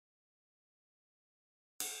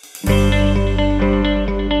In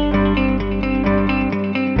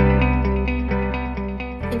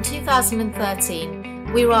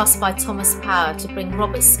 2013, we were asked by Thomas Power to bring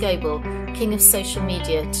Robert Scoble, King of Social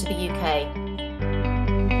Media, to the UK.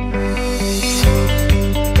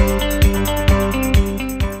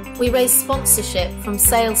 We raised sponsorship from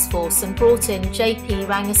Salesforce and brought in JP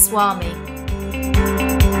Rangaswamy.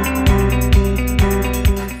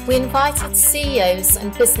 We invited CEOs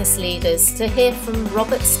and business leaders to hear from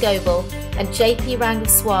Robert Scoble and JP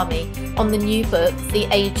Rangaswamy on the new book, The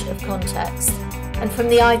Age of Context. And from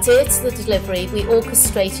the idea to the delivery, we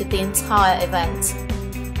orchestrated the entire event.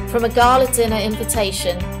 From a gala dinner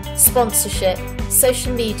invitation, sponsorship,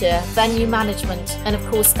 social media, venue management, and of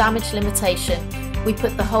course damage limitation, we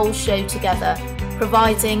put the whole show together,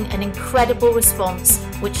 providing an incredible response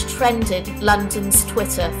which trended London's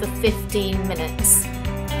Twitter for 15 minutes.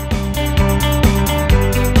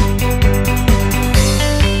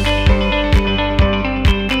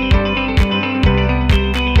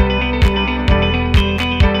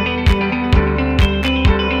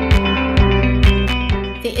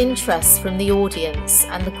 The interest from the audience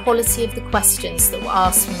and the quality of the questions that were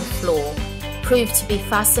asked from the floor proved to be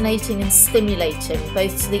fascinating and stimulating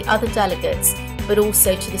both to the other delegates but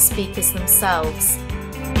also to the speakers themselves.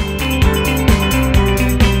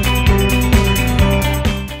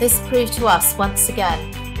 This proved to us once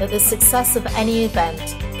again that the success of any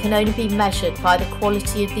event can only be measured by the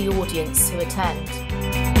quality of the audience who attend.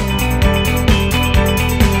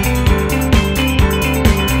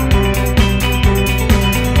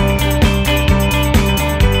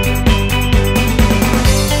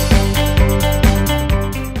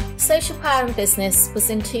 Social Power in Business was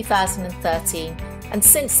in 2013, and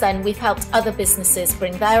since then we've helped other businesses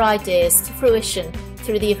bring their ideas to fruition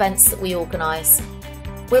through the events that we organise.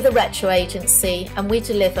 We're the Retro Agency, and we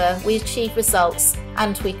deliver, we achieve results,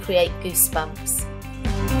 and we create goosebumps.